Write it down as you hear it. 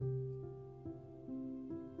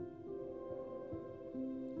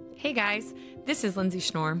Hey guys, this is Lindsay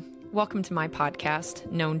Schnorr. Welcome to my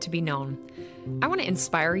podcast, Known to be Known. I want to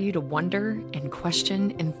inspire you to wonder and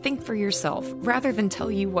question and think for yourself rather than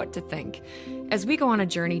tell you what to think as we go on a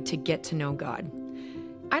journey to get to know God.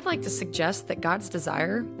 I'd like to suggest that God's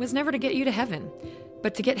desire was never to get you to heaven,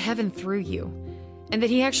 but to get heaven through you, and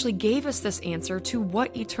that He actually gave us this answer to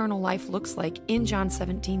what eternal life looks like in John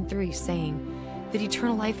 17:3, saying that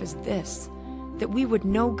eternal life is this, that we would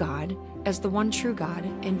know God as the one true God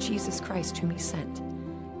and Jesus Christ whom He sent.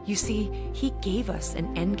 You see, He gave us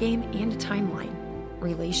an endgame and a timeline,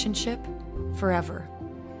 relationship forever.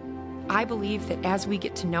 I believe that as we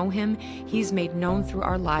get to know Him, He's made known through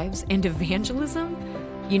our lives, and evangelism,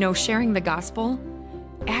 sharing the gospel,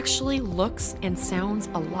 actually looks and sounds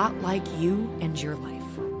a lot like you and your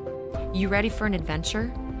life. You ready for an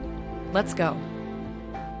adventure? Let's go.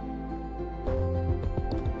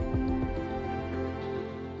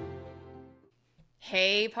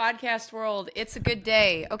 Hey, podcast world, it's a good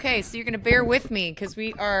day. Okay, so you're going to bear with me because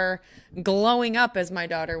we are glowing up, as my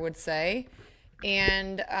daughter would say,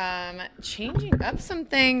 and changing up some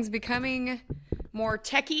things, becoming more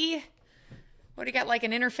techie. What do you got, like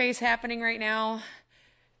an interface happening right now?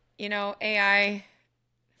 AI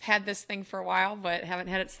had this thing for a while, but haven't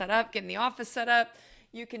had it set up, getting the office set up.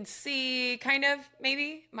 You can see kind of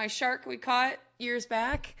maybe my shark we caught years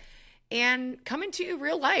back and coming to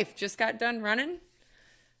real life. Just got done running.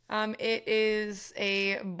 It is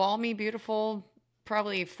a balmy, beautiful,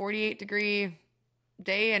 probably 48-degree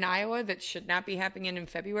day in Iowa that should not be happening in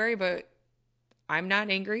February, but I'm not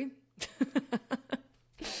angry.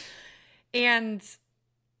 And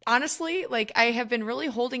honestly, I have been really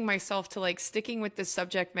holding myself to sticking with this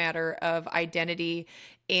subject matter of identity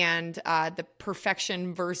and the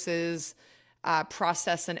perfection versus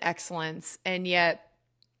process and excellence. And yet,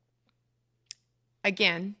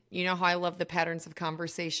 again, you know how I love the patterns of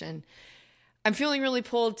conversation. I'm feeling really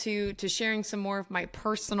pulled to sharing some more of my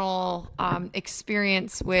personal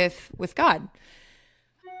experience with God.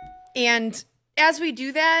 And as we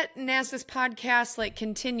do that, and as this podcast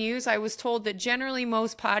continues, I was told that generally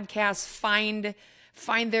most podcasts find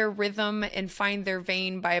their rhythm and find their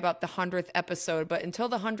vein by about the 100th episode. But until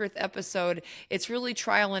the 100th episode, it's really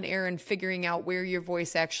trial and error in figuring out where your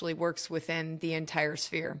voice actually works within the entire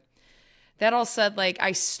sphere. That all said,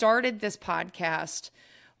 I started this podcast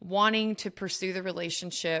wanting to pursue the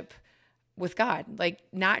relationship with God,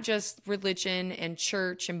 not just religion and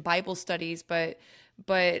church and Bible studies, but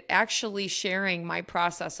actually sharing my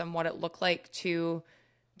process and what it looked like to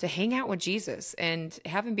hang out with Jesus and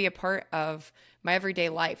have Him be a part of my everyday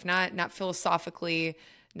life, not philosophically,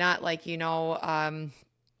 not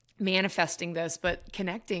manifesting this, but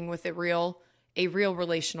connecting with a real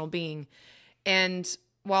relational being. And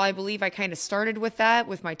while I believe I kind of started with that,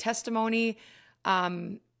 with my testimony,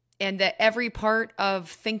 and that every part of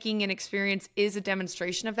thinking and experience is a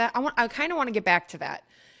demonstration of that, I kind of want to get back to that.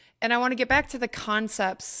 And I want to get back to the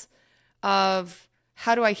concepts of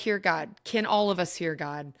how do I hear God? Can all of us hear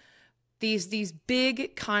God? These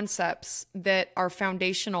big concepts that are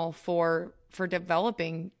foundational for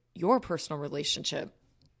developing your personal relationship.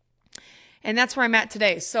 And that's where I'm at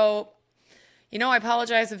today. So, I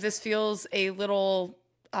apologize if this feels a little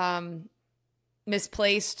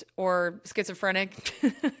misplaced or schizophrenic.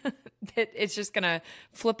 That it's just going to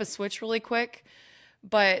flip a switch really quick.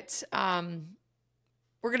 But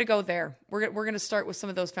we're going to go there. We're going to start with some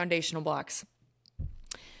of those foundational blocks.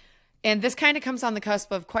 And this kind of comes on the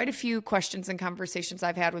cusp of quite a few questions and conversations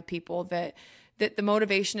I've had with people that the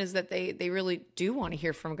motivation is that they really do want to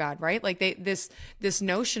hear from God, right? This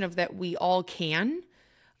notion of that we all can,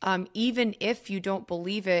 even if you don't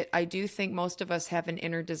believe it, I do think most of us have an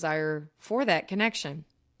inner desire for that connection.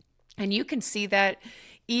 And you can see that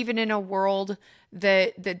even in a world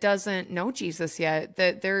that doesn't know Jesus yet,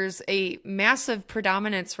 that there's a massive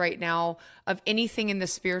predominance right now of anything in the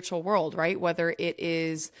spiritual world, right? Whether it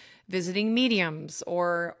is visiting mediums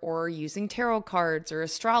or using tarot cards or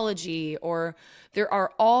astrology, or there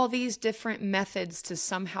are all these different methods to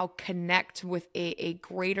somehow connect with a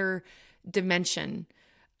greater dimension,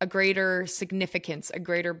 a greater significance, a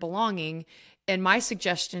greater belonging. And my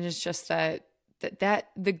suggestion is just that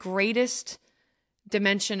the greatest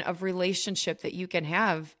dimension of relationship that you can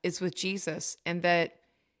have is with Jesus, and that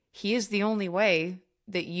He is the only way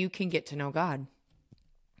that you can get to know God.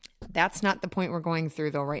 That's not the point we're going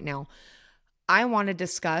through though right now. I want to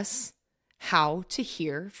discuss how to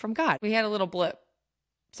hear from God. We had a little blip.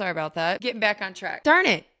 Sorry about that. Getting back on track. Darn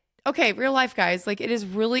it. Okay, real life guys, it is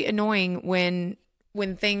really annoying when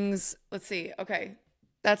things, let's see. Okay.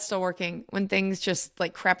 That's still working. When things just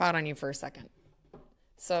crap out on you for a second.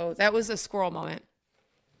 So that was a squirrel moment.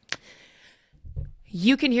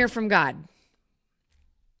 You can hear from God.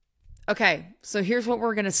 Okay, so here's what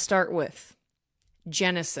we're going to start with.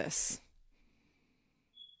 Genesis.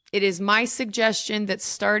 It is my suggestion that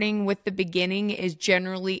starting with the beginning is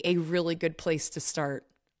generally a really good place to start.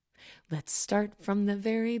 Let's start from the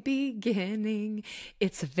very beginning.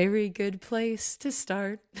 It's a very good place to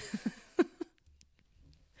start.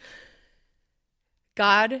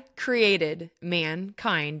 God created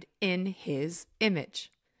mankind in his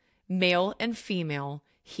image. Male and female,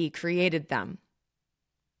 he created them.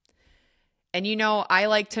 And I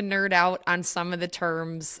like to nerd out on some of the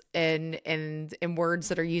terms and words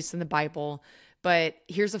that are used in the Bible, but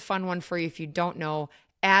here's a fun one for you if you don't know.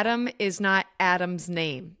 Adam is not Adam's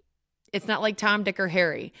name. It's not like Tom, Dick, or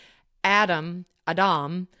Harry. Adam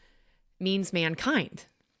means mankind.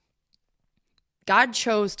 God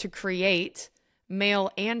chose to create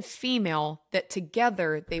male and female, that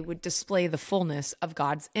together they would display the fullness of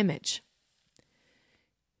God's image.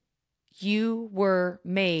 You were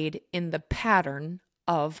made in the pattern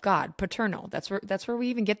of God, paternal. That's where we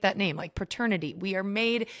even get that name, like paternity. We are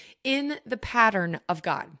made in the pattern of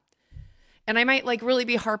God. And I might really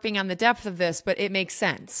be harping on the depth of this, but it makes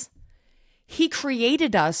sense. He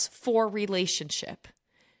created us for relationship,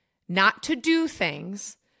 not to do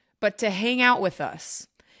things, but to hang out with us.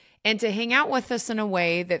 And to hang out with us in a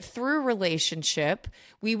way that through relationship,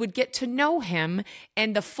 we would get to know him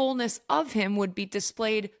and the fullness of him would be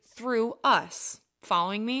displayed through us.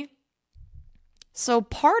 Following me? So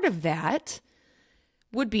part of that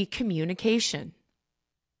would be communication.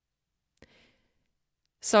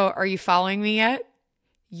 So are you following me yet?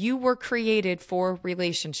 You were created for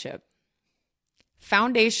relationship.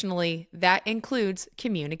 Foundationally, that includes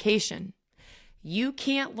communication. You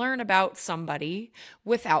can't learn about somebody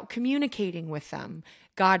without communicating with them.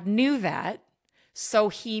 God knew that, so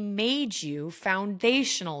he made you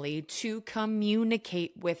foundationally to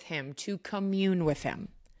communicate with him, to commune with him.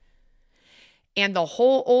 And the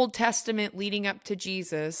whole Old Testament leading up to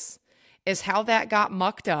Jesus is how that got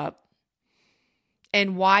mucked up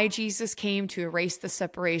and why Jesus came to erase the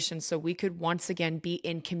separation so we could once again be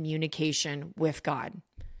in communication with God.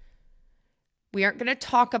 We aren't going to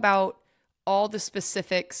talk about all the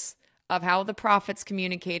specifics of how the prophets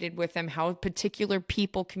communicated with him, how particular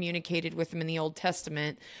people communicated with him in the Old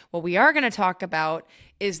Testament. What we are going to talk about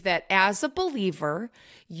is that as a believer,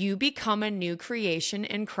 you become a new creation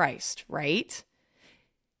in Christ, right?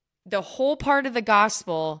 The whole part of the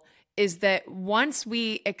gospel is that once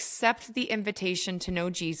we accept the invitation to know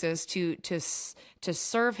Jesus, to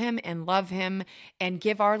serve him and love him and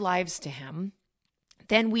give our lives to him,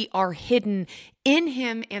 then we are hidden in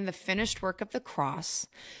him and the finished work of the cross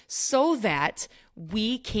so that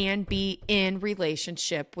we can be in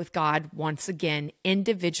relationship with God once again,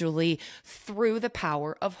 individually through the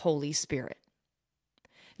power of Holy Spirit.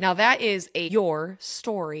 Now that is your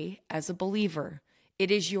story as a believer.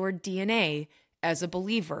 It is your DNA as a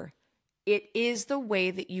believer. It is the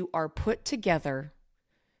way that you are put together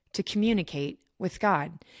to communicate with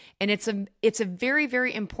God. And it's a very,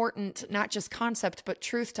 very important, not just concept, but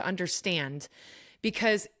truth to understand,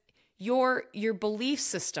 because your belief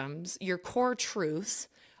systems, your core truths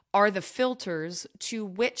are the filters to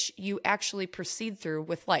which you actually proceed through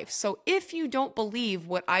with life. So if you don't believe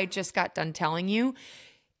what I just got done telling you,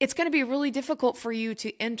 it's going to be really difficult for you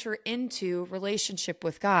to enter into relationship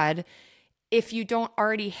with God if you don't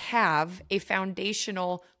already have a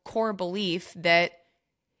foundational core belief that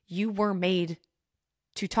you were made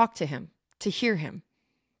to talk to him, to hear him,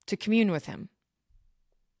 to commune with him.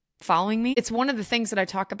 Following me? It's one of the things that I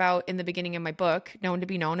talk about in the beginning of my book, Known to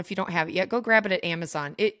Be Known. If you don't have it yet, go grab it at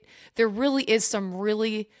Amazon. There really is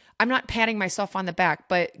I'm not patting myself on the back,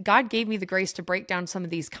 but God gave me the grace to break down some of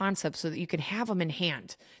these concepts so that you can have them in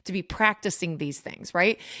hand, to be practicing these things,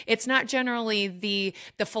 right? It's not generally the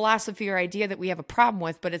philosophy or idea that we have a problem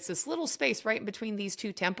with, but it's this little space right in between these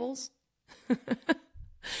two temples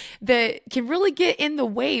that can really get in the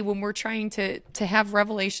way when we're trying to have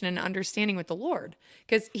revelation and understanding with the Lord,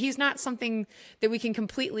 because he's not something that we can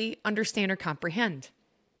completely understand or comprehend.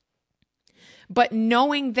 But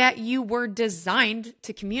knowing that you were designed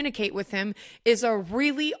to communicate with him is a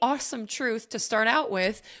really awesome truth to start out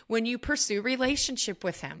with when you pursue relationship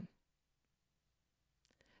with him.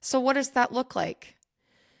 So what does that look like?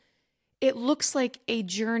 It looks like a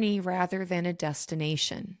journey rather than a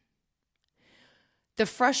destination. The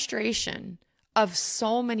frustration of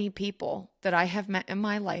so many people that I have met in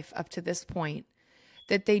my life up to this point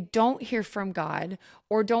that they don't hear from God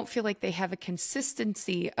or don't feel like they have a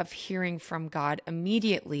consistency of hearing from God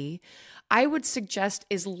immediately, I would suggest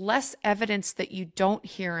is less evidence that you don't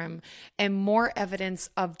hear him and more evidence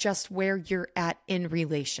of just where you're at in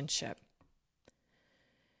relationship.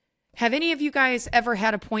 Have any of you guys ever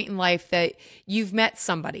had a point in life that you've met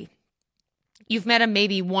somebody? You've met them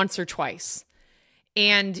maybe once or twice,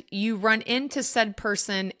 and you run into said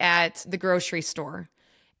person at the grocery store,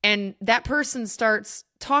 and that person starts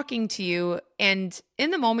talking to you, and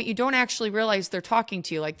in the moment, you don't actually realize they're talking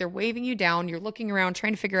to you. Like, they're waving you down, you're looking around,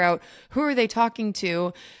 trying to figure out who are they talking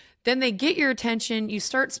to. Then they get your attention, you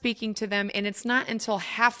start speaking to them, and it's not until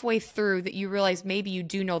halfway through that you realize maybe you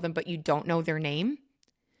do know them, but you don't know their name.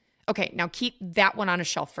 Okay, now keep that one on a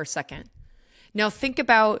shelf for a second. Now think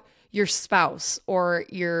about your spouse or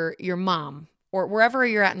your mom or wherever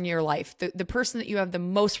you're at in your life, the person that you have the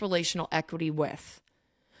most relational equity with.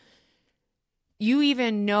 You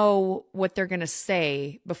even know what they're going to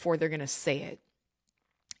say before they're going to say it.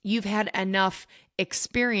 You've had enough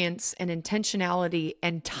experience and intentionality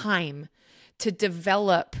and time to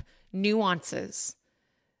develop nuances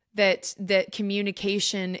that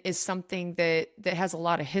communication is something that has a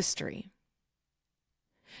lot of history.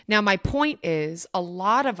 Now, my point is, a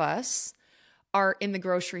lot of us are in the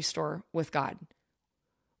grocery store with God.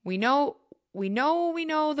 We know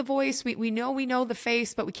the voice, we know the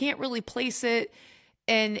face, but we can't really place it.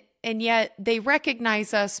 And yet they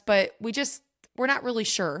recognize us, but we're not really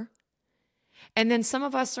sure. And then some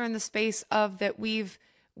of us are in the space of that we've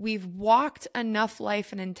walked enough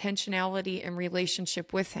life and intentionality and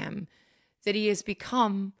relationship with him that he has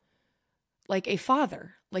become like a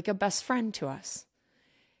father, like a best friend to us.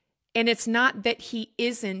 And it's not that he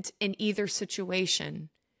isn't in either situation.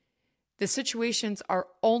 The situations are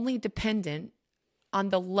only dependent on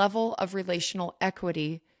the level of relational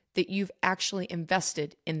equity that you've actually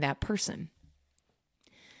invested in that person.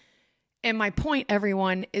 And my point,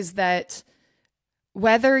 everyone, is that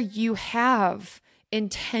whether you have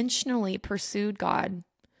intentionally pursued God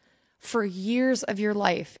for years of your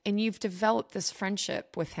life and you've developed this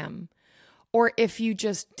friendship with him, or if you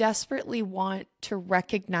just desperately want to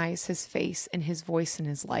recognize his face and his voice in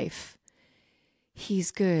his life,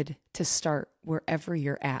 he's good to start wherever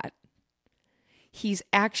you're at. He's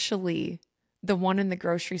actually the one in the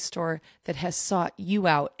grocery store that has sought you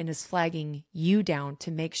out and is flagging you down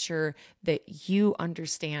to make sure that you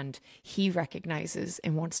understand he recognizes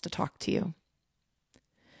and wants to talk to you.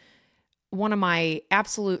 One of my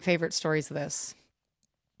absolute favorite stories of this,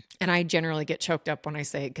 and I generally get choked up when I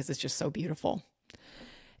say it because it's just so beautiful,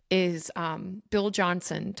 is Bill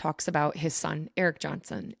Johnson talks about his son, Eric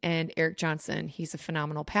Johnson. And Eric Johnson, he's a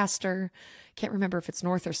phenomenal pastor. Can't remember if it's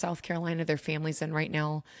North or South Carolina their family's in right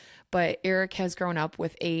now, but Eric has grown up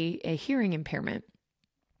with a hearing impairment.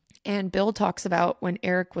 And Bill talks about when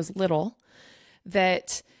Eric was little,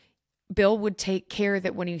 that Bill would take care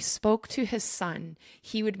that when he spoke to his son,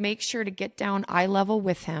 he would make sure to get down eye level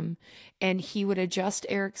with him, and he would adjust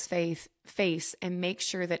Eric's face and make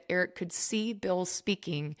sure that Eric could see Bill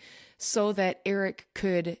speaking so that Eric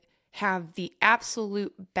could have the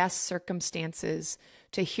absolute best circumstances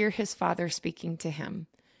to hear his father speaking to him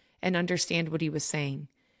and understand what he was saying.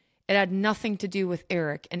 It had nothing to do with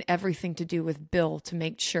Eric and everything to do with Bill to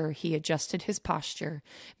make sure he adjusted his posture,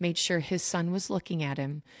 made sure his son was looking at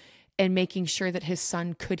him, and making sure that his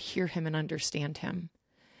son could hear him and understand him.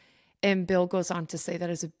 And Bill goes on to say that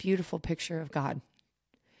is a beautiful picture of God.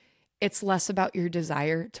 It's less about your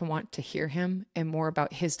desire to want to hear him and more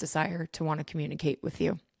about his desire to want to communicate with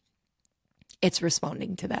you. It's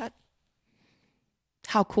responding to that.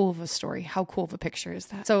 How cool of a story, how cool of a picture is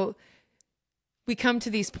that? So we come to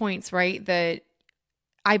these points, right, that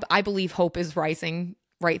I believe hope is rising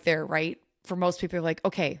right there, right? For most people, are like,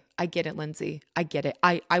 okay, I get it, Lindsay. I get it.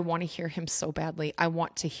 I want to hear him so badly. I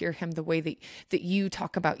want to hear him the way that you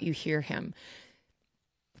talk about you hear him.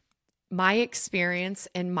 My experience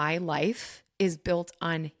in my life is built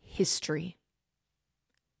on history.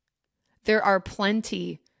 There are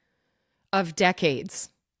plenty of decades,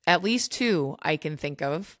 at least 2 I can think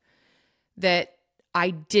of, that I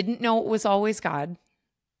didn't know it was always God,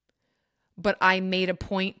 but I made a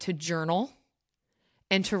point to journal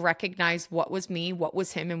and to recognize what was me, what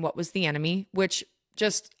was him, and what was the enemy, which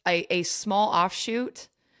just a small offshoot.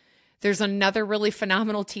 There's another really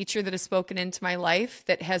phenomenal teacher that has spoken into my life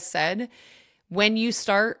that has said, when you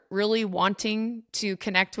start really wanting to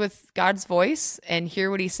connect with God's voice and hear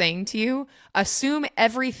what he's saying to you, assume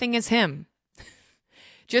everything is him.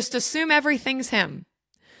 Just assume everything's him,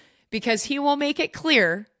 because he will make it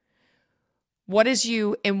clear what is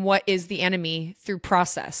you and what is the enemy through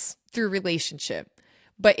process, through relationship.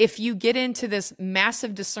 But if you get into this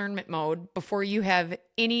massive discernment mode before you have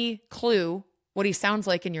any clue what he sounds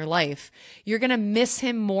like in your life, you're going to miss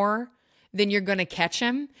him more than you're going to catch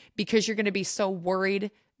him because you're going to be so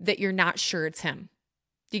worried that you're not sure it's him.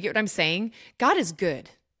 Do you get what I'm saying? God is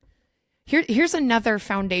good. Here's another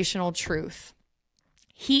foundational truth.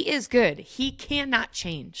 He is good. He cannot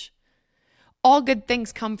change. All good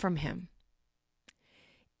things come from him.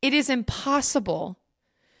 It is impossible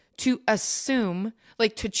to assume,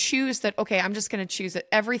 like to choose that, okay, I'm just going to choose it.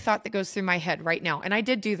 Every thought that goes through my head right now. And I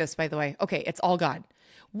did do this, by the way. Okay, it's all God.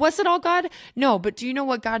 Was it all God? No, but do you know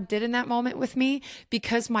what God did in that moment with me?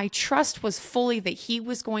 Because my trust was fully that he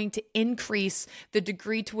was going to increase the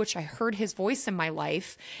degree to which I heard his voice in my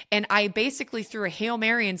life. And I basically threw a Hail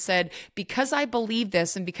Mary and said, because I believe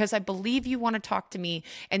this and because I believe you want to talk to me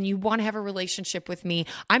and you want to have a relationship with me,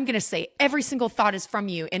 I'm going to say every single thought is from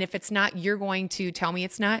you. And if it's not, you're going to tell me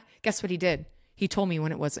it's not. Guess what he did? He told me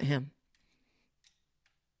when it wasn't him.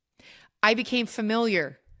 I became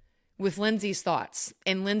familiar with Lindsay's thoughts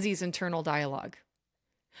and Lindsay's internal dialogue.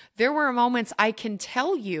 There were moments I can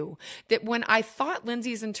tell you that when I thought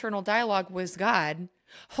Lindsay's internal dialogue was God,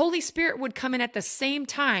 Holy Spirit would come in at the same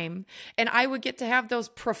time, and I would get to have those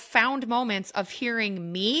profound moments of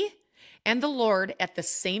hearing me and the Lord at the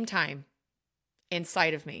same time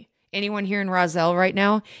inside of me. Anyone here in Roselle right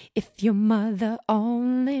now? If your mother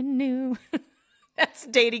only knew. That's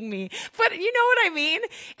dating me. But you know what I mean?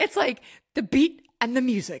 It's like the beat and the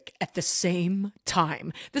music at the same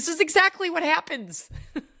time. This is exactly what happens.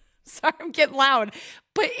 Sorry, I'm getting loud.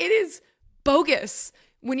 But it is bogus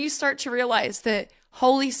when you start to realize that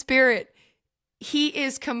Holy Spirit, he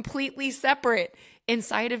is completely separate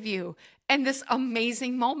inside of you. And this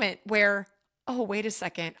amazing moment where, oh, wait a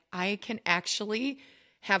second, I can actually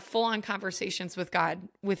have full-on conversations with God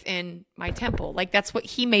within my temple. Like that's what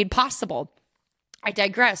he made possible. I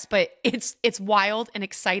digress, but it's wild and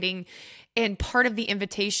exciting, and part of the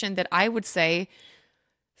invitation that I would say,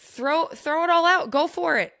 throw it all out, go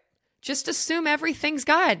for it. Just assume everything's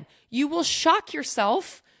God. You will shock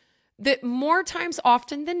yourself that more times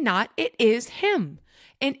often than not, it is him.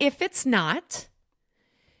 And if it's not,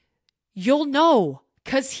 you'll know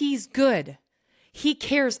because he's good. He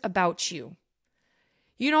cares about you.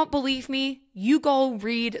 You don't believe me? You go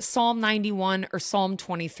read Psalm 91 or Psalm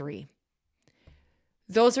 23.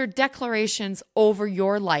 Those are declarations over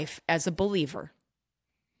your life as a believer.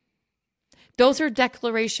 Those are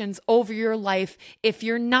declarations over your life if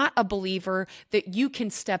you're not a believer that you can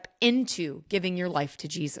step into giving your life to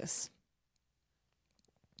Jesus.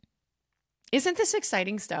 Isn't this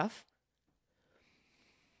exciting stuff?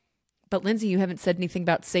 But Lindsay, you haven't said anything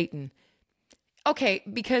about Satan. Okay,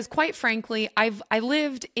 because quite frankly, I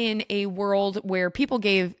lived in a world where people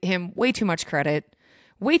gave him way too much credit,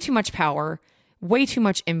 way too much power, way too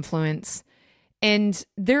much influence. And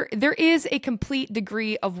there is a complete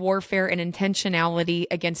degree of warfare and intentionality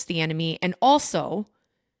against the enemy. And also,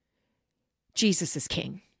 Jesus is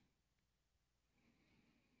king.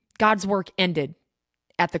 God's work ended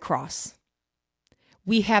at the cross.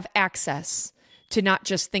 We have access to not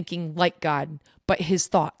just thinking like God, but his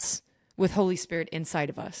thoughts with Holy Spirit inside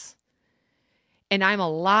of us. And I'm a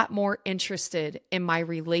lot more interested in my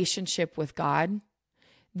relationship with God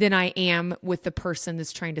than I am with the person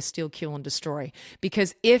that's trying to steal, kill, and destroy.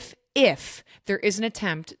 Because if there is an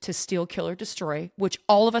attempt to steal, kill, or destroy, which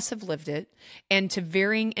all of us have lived it, and to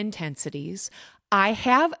varying intensities, I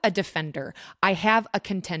have a defender, I have a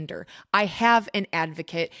contender, I have an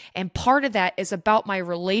advocate, and part of that is about my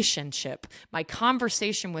relationship, my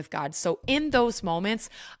conversation with God. So in those moments,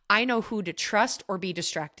 I know who to trust or be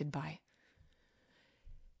distracted by.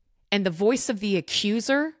 And the voice of the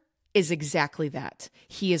accuser is exactly that.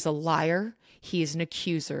 He is a liar. He is an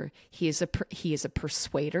accuser. He is a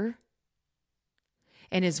persuader.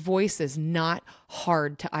 And his voice is not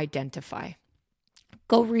hard to identify.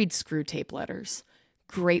 Go read Screwtape Letters.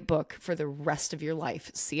 Great book for the rest of your life.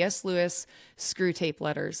 C.S. Lewis, Screwtape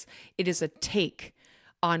Letters. It is a take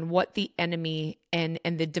on what the enemy and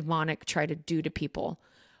the demonic try to do to people.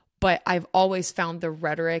 But I've always found the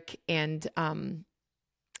rhetoric and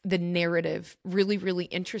the narrative really, really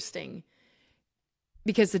interesting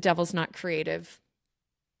because the devil's not creative.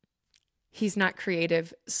 He's not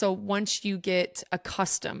creative. So once you get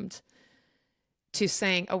accustomed to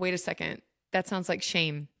saying, oh, wait a second, that sounds like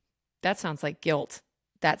shame. That sounds like guilt.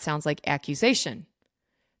 That sounds like accusation.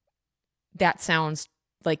 That sounds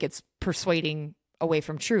like it's persuading away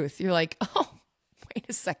from truth. You're like, oh, wait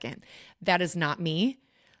a second. That is not me.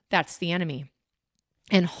 That's the enemy.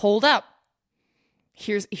 And hold up.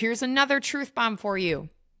 Here's another truth bomb for you.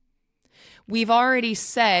 We've already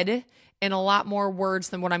said in a lot more words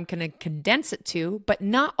than what I'm going to condense it to, but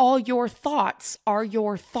not all your thoughts are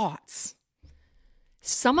your thoughts.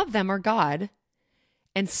 Some of them are God,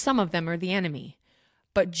 and some of them are the enemy.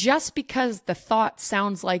 But just because the thought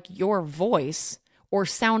sounds like your voice or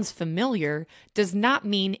sounds familiar does not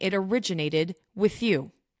mean it originated with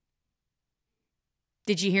you.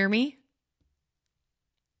 Did you hear me?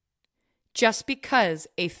 Just because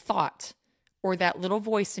a thought or that little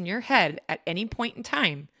voice in your head at any point in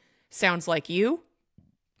time sounds like you,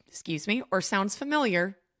 or sounds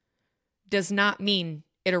familiar, does not mean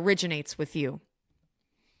it originates with you.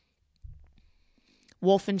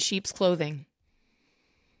 Wolf in sheep's clothing.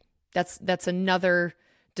 That's another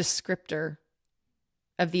descriptor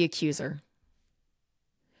of the accuser.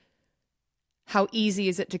 How easy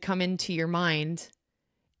is it to come into your mind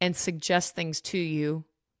and suggest things to you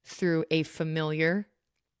through a familiar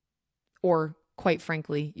or, quite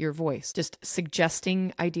frankly, your voice, just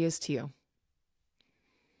suggesting ideas to you.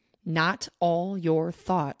 Not all your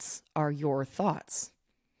thoughts are your thoughts.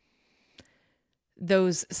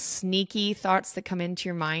 Those sneaky thoughts that come into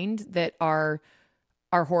your mind that are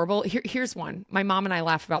horrible. Here's one. My mom and I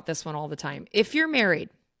laugh about this one all the time. If you're married,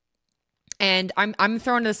 and I'm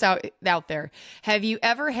throwing this out there, have you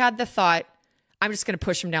ever had the thought, I'm just going to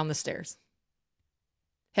push him down the stairs?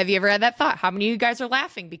 Have you ever had that thought? How many of you guys are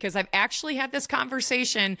laughing? Because I've actually had this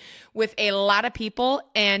conversation with a lot of people,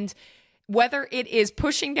 and whether it is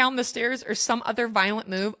pushing down the stairs or some other violent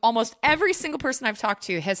move, almost every single person I've talked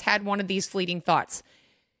to has had one of these fleeting thoughts.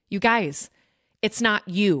 You guys, it's not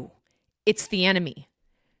you. It's the enemy.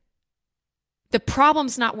 The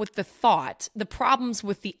problem's not with the thought. The problem's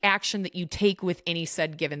with the action that you take with any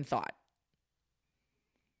said given thought.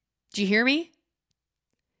 Do you hear me?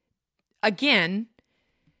 Again,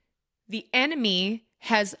 the enemy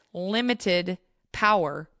has limited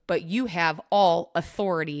power, but you have all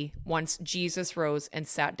authority once Jesus rose and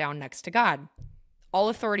sat down next to God. All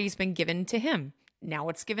authority has been given to him. Now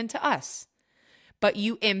it's given to us. But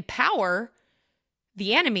you empower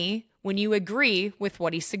the enemy when you agree with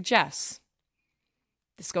what he suggests.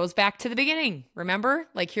 This goes back to the beginning. Remember?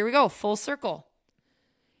 Like, here we go, full circle.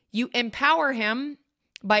 You empower him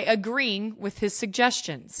by agreeing with his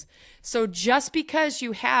suggestions. So just because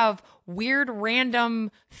you have weird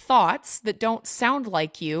random thoughts that don't sound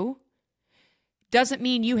like you doesn't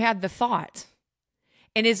mean you had the thought.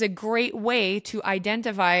 And is a great way to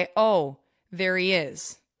identify, oh, there he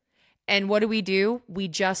is. And what do? We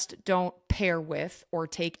just don't pair with or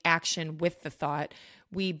take action with the thought.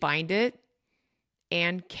 We bind it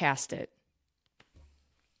and cast it.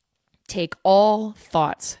 Take all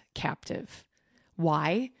thoughts captive.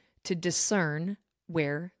 Why? To discern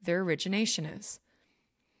where their origination is.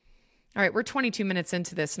 All right, we're 22 minutes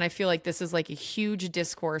into this, and I feel like this is like a huge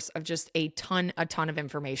discourse of just a ton of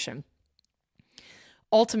information.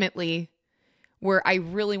 Ultimately, where I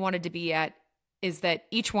really wanted to be at is that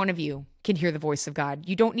each one of you can hear the voice of God.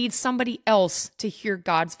 You don't need somebody else to hear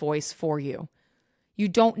God's voice for you. You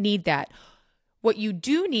don't need that. What you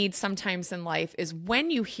do need sometimes in life is when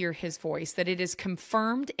you hear his voice, that it is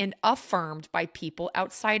confirmed and affirmed by people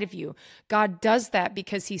outside of you. God does that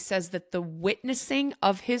because he says that the witnessing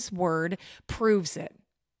of his word proves it.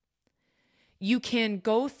 You can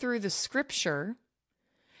go through the scripture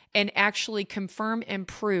and actually confirm and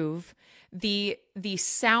prove the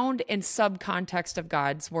sound and subcontext of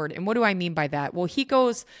God's word. And what do I mean by that? Well, he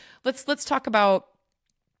goes, let's talk about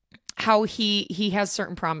how he has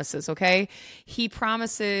certain promises, okay? He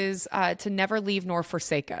promises to never leave nor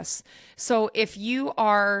forsake us. So if you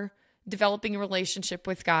are developing a relationship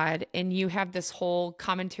with God and you have this whole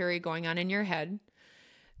commentary going on in your head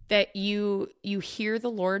that you hear the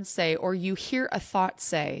Lord say, or you hear a thought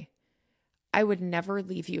say, I would never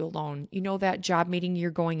leave you alone. You know that job meeting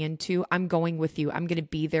you're going into? I'm going with you. I'm going to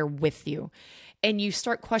be there with you. And you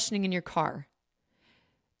start questioning in your car.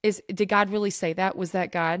 Did God really say that? Was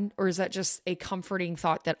that God? Or is that just a comforting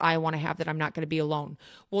thought that I want to have, that I'm not going to be alone?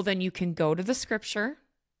 Well, then you can go to the scripture,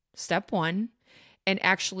 step 1, and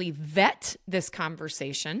actually vet this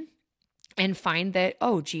conversation and find that,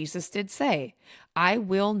 oh, Jesus did say, I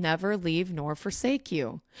will never leave nor forsake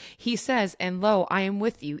you. He says, and lo, I am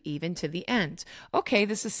with you even to the end. Okay,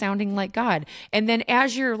 this is sounding like God. And then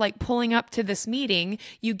as you're like pulling up to this meeting,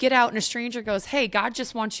 you get out and a stranger goes, hey, God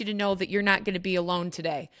just wants you to know that you're not going to be alone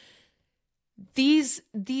today. These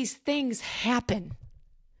things happen.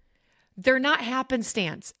 They're not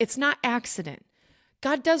happenstance. It's not accident.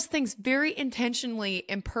 God does things very intentionally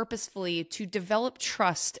and purposefully to develop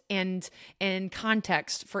trust and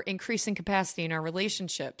context for increasing capacity in our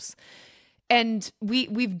relationships. And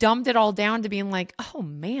we've dumbed it all down to being like, oh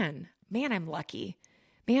man, I'm lucky.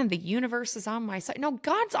 man, the universe is on my side. No,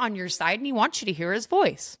 God's on your side and he wants you to hear his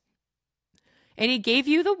voice. And he gave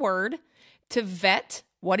you the word to vet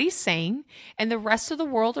what he's saying and the rest of the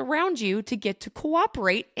world around you to get to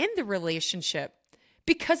cooperate in the relationship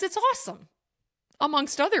because it's awesome,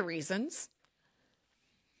 amongst other reasons.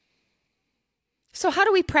 So how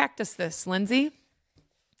do we practice this, Lindsay?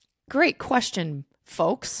 Great question,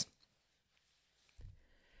 folks.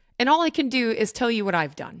 And all I can do is tell you what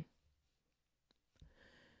I've done.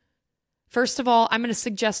 First of all, I'm going to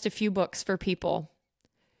suggest a few books for people.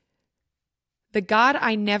 The God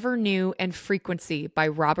I Never Knew and Frequency by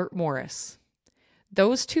Robert Morris.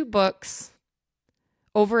 Those two books,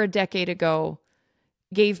 over a decade ago,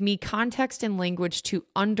 gave me context and language to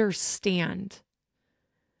understand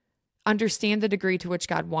the degree to which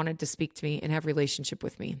God wanted to speak to me and have relationship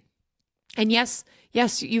with me. And yes,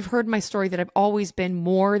 you've heard my story that I've always been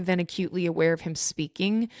more than acutely aware of him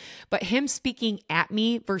speaking, but him speaking at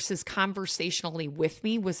me versus conversationally with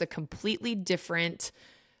me was a completely different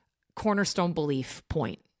cornerstone belief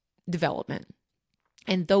point development.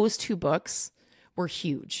 And those two books were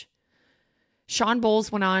huge. Shawn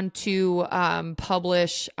Bolz went on to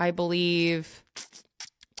publish, I believe,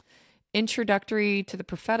 Introductory to the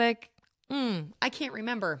Prophetic. I can't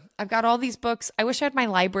remember. I've got all these books. I wish I had my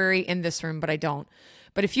library in this room, but I don't.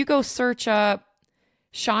 But if you go search up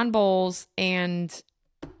Shawn Bolz and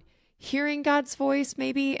Hearing God's Voice,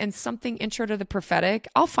 maybe, and something Intro to the Prophetic,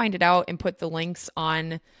 I'll find it out and put the links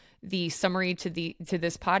on the summary to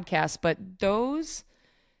this podcast. But those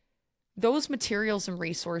materials and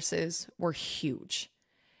resources were huge.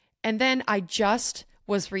 And then I just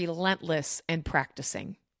was relentless in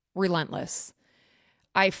practicing. Relentless.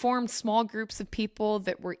 I formed small groups of people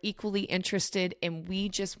that were equally interested, and we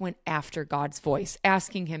just went after God's voice,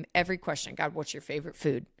 asking him every question. God, what's your favorite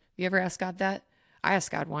food? You ever asked God that? I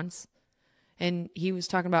asked God once, and he was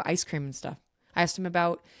talking about ice cream and stuff. I asked him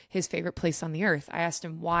about his favorite place on the earth. I asked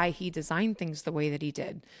him why he designed things the way that he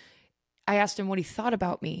did. I asked him what he thought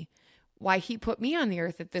about me, why he put me on the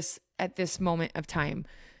earth at this moment of time.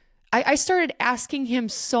 I started asking him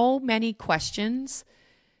so many questions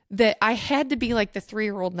that I had to be like the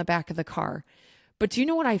 3-year-old in the back of the car. But do you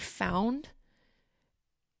know what I found?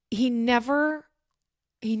 He never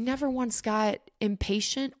once got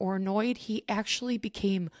impatient or annoyed. He actually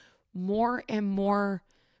became more and more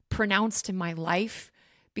pronounced in my life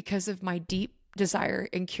because of my deep desire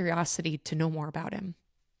and curiosity to know more about him.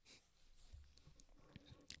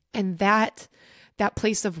 And that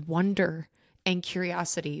place of wonder and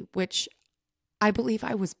curiosity, which I believe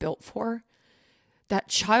I was built for, that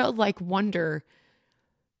childlike wonder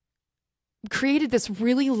created this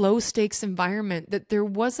really low stakes environment that there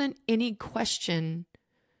wasn't any question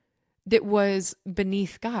that was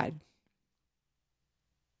beneath God.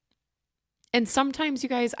 And sometimes, you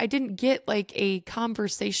guys, I didn't get like a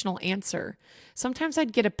conversational answer. Sometimes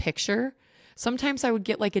I'd get a picture. Sometimes I would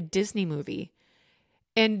get like a Disney movie.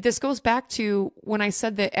 And this goes back to when I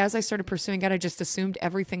said that as I started pursuing God, I just assumed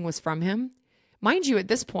everything was from him. Mind you, at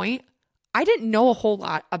this point, I didn't know a whole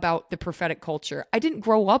lot about the prophetic culture. I didn't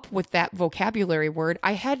grow up with that vocabulary word.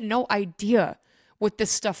 I had no idea what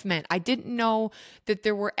this stuff meant. I didn't know that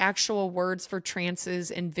there were actual words for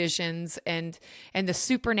trances and visions and the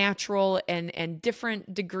supernatural and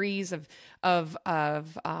different degrees of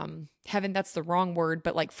heaven. That's the wrong word,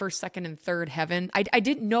 but like first, second, and third heaven. I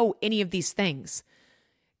didn't know any of these things.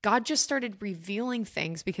 God just started revealing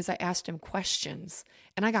things because I asked him questions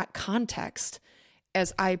and I got context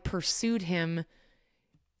as I pursued him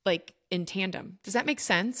like in tandem. Does that make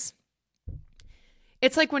sense?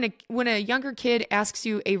 It's like when a younger kid asks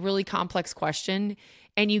you a really complex question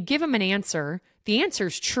and you give them an answer, the answer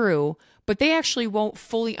is true, but they actually won't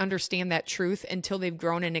fully understand that truth until they've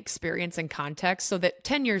grown in experience and context, so that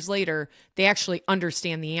 10 years later, they actually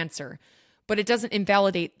understand the answer. But it doesn't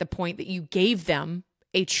invalidate the point that you gave them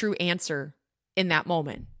a true answer in that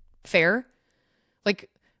moment. Fair? Like,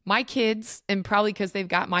 my kids, and probably because they've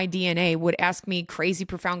got my DNA, would ask me crazy,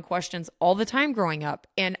 profound questions all the time growing up.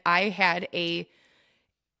 And I had a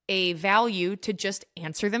value to just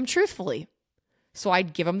answer them truthfully. So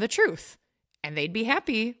I'd give them the truth and they'd be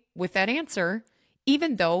happy with that answer,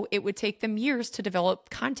 even though it would take them years to develop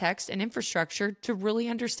context and infrastructure to really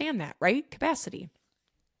understand that, right? Capacity.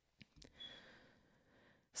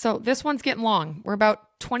 So this one's getting long. We're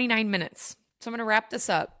about 29 minutes. So I'm going to wrap this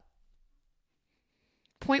up.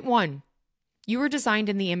 Point 1, you were designed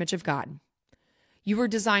in the image of God. You were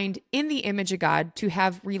designed in the image of God to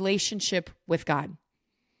have relationship with God.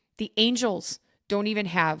 The angels don't even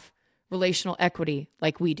have relational equity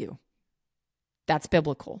like we do. That's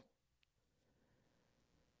biblical.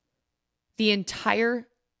 The entire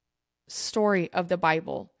story of the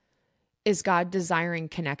Bible is God desiring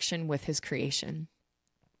connection with his creation.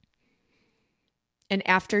 And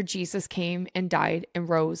after Jesus came and died and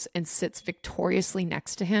rose and sits victoriously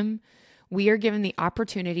next to him, we are given the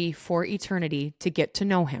opportunity for eternity to get to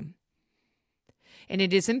know him. And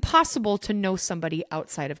it is impossible to know somebody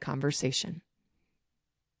outside of conversation.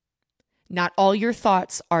 Not all your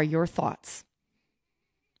thoughts are your thoughts.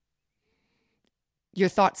 Your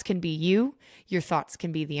thoughts can be you. Your thoughts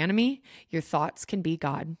can be the enemy. Your thoughts can be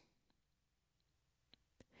God.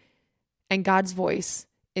 And God's voice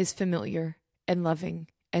is familiar and loving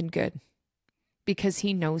and good because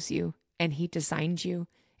he knows you and he designed you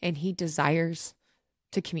and he desires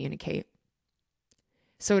to communicate.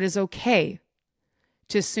 So it is okay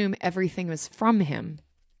to assume everything was from him,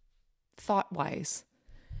 thought-wise,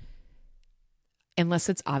 unless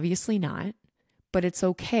it's obviously not. But it's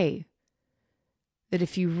okay that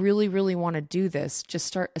if you really, really want to do this, just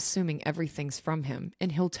start assuming everything's from him,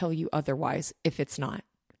 and he'll tell you otherwise if it's not.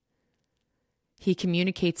 He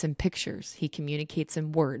communicates in pictures. He communicates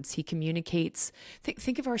in words. He communicates.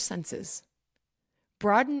 Think of our senses.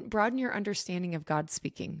 Broaden your understanding of God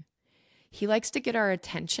speaking. He likes to get our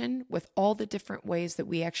attention with all the different ways that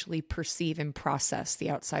we actually perceive and process the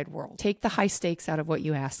outside world. Take the high stakes out of what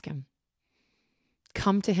you ask him.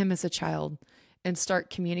 Come to him as a child and start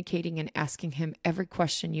communicating and asking him every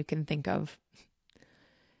question you can think of.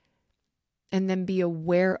 And then be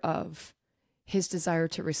aware of his desire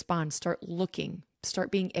to respond. Start looking, start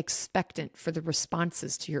being expectant for the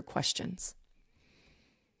responses to your questions.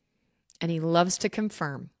 And he loves to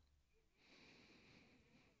confirm.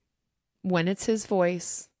 When it's his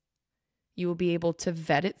voice, you will be able to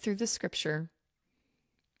vet it through the scripture.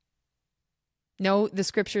 No, the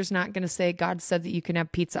scripture's not going to say God said that you can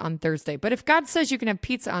have pizza on Thursday. But if God says you can have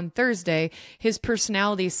pizza on Thursday, his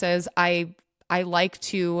personality says, I like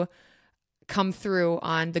to come through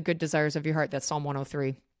on the good desires of your heart. That's Psalm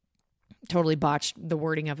 103. Totally botched the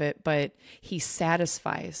wording of it, but he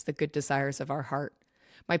satisfies the good desires of our heart.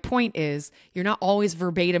 My point is, you're not always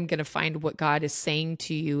verbatim going to find what God is saying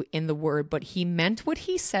to you in the word, but he meant what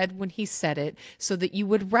he said when he said it so that you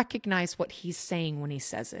would recognize what he's saying when he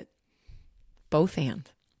says it. Both and.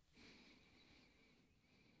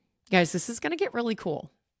 Guys, this is going to get really cool.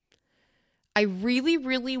 I really,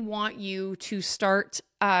 really want you to start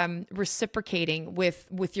reciprocating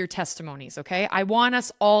with your testimonies, okay? I want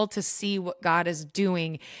us all to see what God is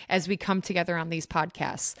doing as we come together on these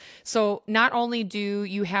podcasts. So not only do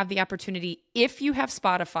you have the opportunity, if you have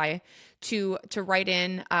Spotify, to write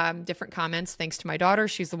in different comments, thanks to my daughter.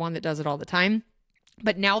 She's the one that does it all the time.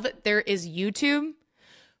 But now that there is YouTube,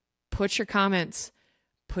 put your comments,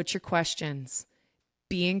 put your questions,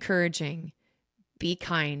 be encouraging, be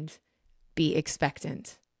kind, be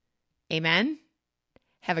expectant. Amen?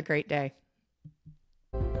 Have a great day.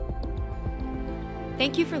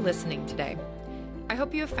 Thank you for listening today. I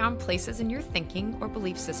hope you have found places in your thinking or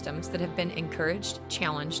belief systems that have been encouraged,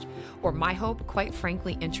 challenged, or my hope, quite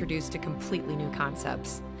frankly, introduced to completely new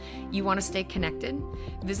concepts. You want to stay connected?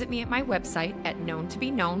 Visit me at my website at Known to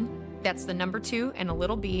Be Known. That's the number 2 and a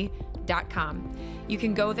little b.com. You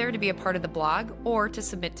can go there to be a part of the blog or to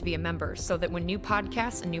submit to be a member so that when new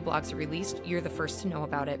podcasts and new blogs are released, you're the first to know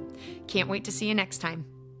about it. Can't wait to see you next time.